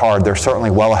not that hard. They're certainly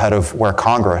well ahead of where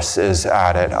Congress is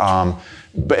at it.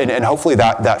 And hopefully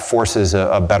that forces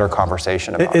a better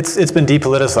conversation about it. It's been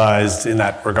depoliticized in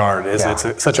that regard.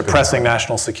 It's such a pressing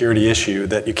national security issue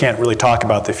that you can't really talk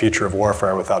about the future of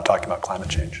warfare without talking about climate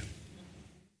change.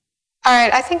 All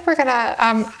right, I think we're going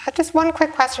to, just one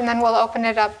quick question, then we'll open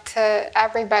it up to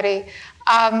everybody.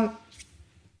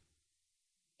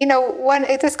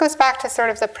 This goes back to sort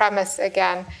of the premise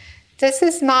again. This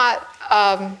is not...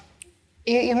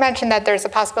 You mentioned that there's a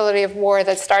possibility of war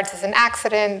that starts as an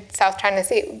accident, South China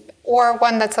Sea, or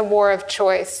one that's a war of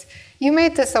choice. You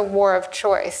made this a war of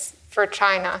choice for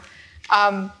China.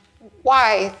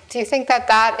 Why? Do you think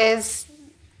that is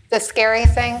the scary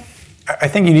thing? I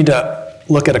think you need to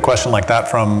look at a question like that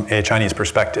from a Chinese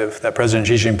perspective, that President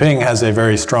Xi Jinping has a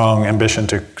very strong ambition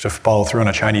to follow through on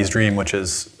a Chinese dream, which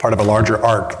is part of a larger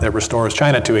arc that restores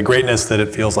China to a greatness that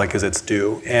it feels like is its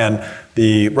due. And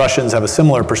the Russians have a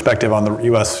similar perspective on the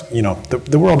U.S.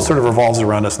 The world sort of revolves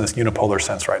around us in this unipolar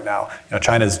sense right now.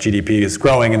 China's GDP is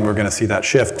growing, and we're going to see that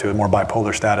shift to a more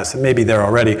bipolar status, and maybe there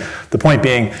already. The point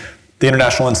being, the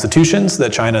international institutions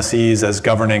that China sees as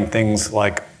governing things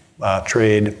like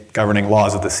trade, governing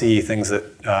laws of the sea, things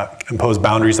that impose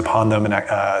boundaries upon them and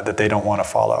that they don't want to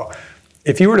follow.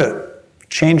 If you were to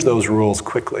change those rules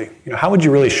quickly, how would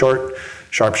you really sharp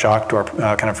shock to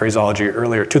our kind of phraseology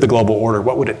earlier, to the global order?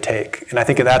 What would it take? And I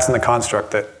think that's in the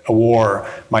construct that a war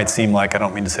might seem like, I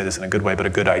don't mean to say this in a good way, but a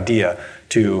good idea,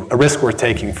 to a risk worth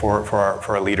taking for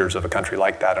our leaders of a country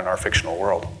like that in our fictional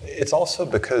world. It's also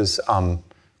because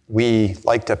we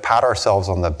like to pat ourselves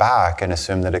on the back and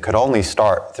assume that it could only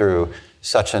start through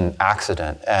such an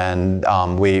accident. And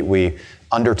we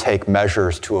undertake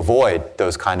measures to avoid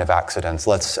those kind of accidents.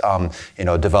 Let's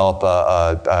develop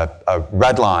a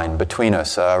red line between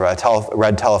us, a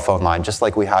red telephone line, just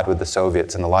like we had with the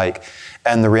Soviets and the like.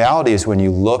 And the reality is, when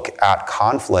you look at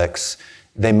conflicts,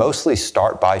 they mostly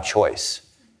start by choice.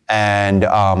 And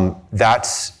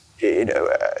that's,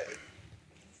 the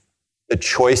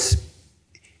choice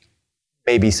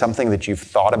may be something that you've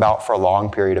thought about for a long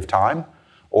period of time,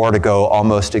 or to go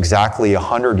almost exactly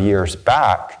 100 years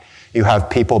back, you have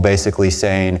people basically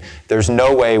saying, there's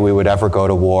no way we would ever go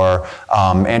to war.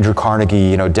 Andrew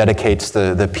Carnegie, dedicates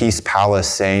the Peace Palace,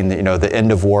 saying that, the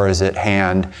end of war is at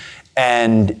hand.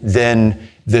 and then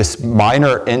this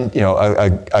minor,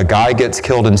 a guy gets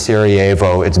killed in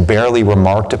Sarajevo. It's barely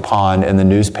remarked upon in the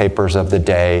newspapers of the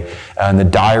day and the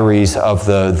diaries of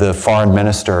the foreign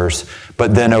ministers.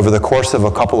 But then over the course of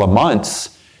a couple of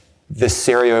months, this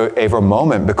Sarajevo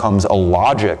moment becomes a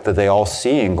logic that they all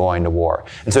see in going to war.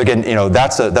 And so again,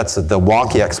 that's the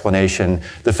wonky explanation.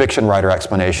 The fiction writer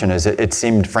explanation is it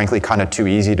seemed frankly kind of too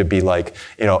easy to be like,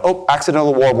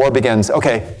 accidental war begins.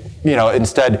 Okay.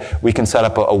 Instead, we can set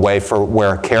up a way for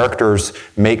where characters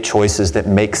make choices that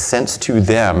make sense to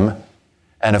them.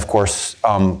 And of course,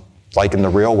 like in the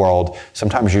real world,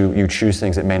 sometimes you choose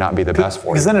things that may not be the best for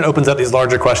you. Because then it opens up these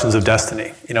larger questions of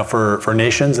destiny, for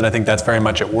nations, and I think that's very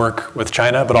much at work with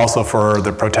China, but also for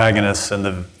the protagonists and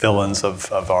the villains of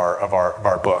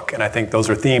our book. And I think those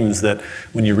are themes that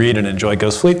when you read and enjoy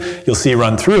Ghost Fleet, you'll see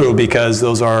run through, because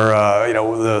those are,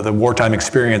 the wartime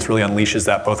experience really unleashes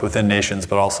that both within nations,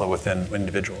 but also within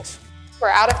individuals. We're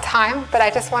out of time, but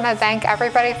I just want to thank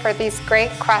everybody for these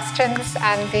great questions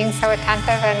and being so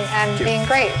attentive and being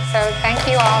great. So thank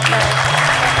you all for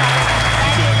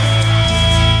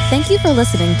Thank you for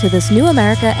listening to this New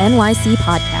America NYC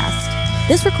podcast.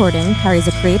 This recording carries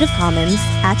a Creative Commons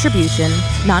Attribution,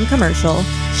 Non-Commercial,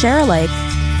 Share-alike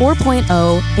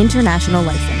 4.0 international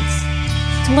license.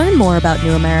 To learn more about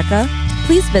New America,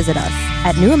 please visit us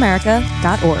at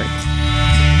newamerica.org.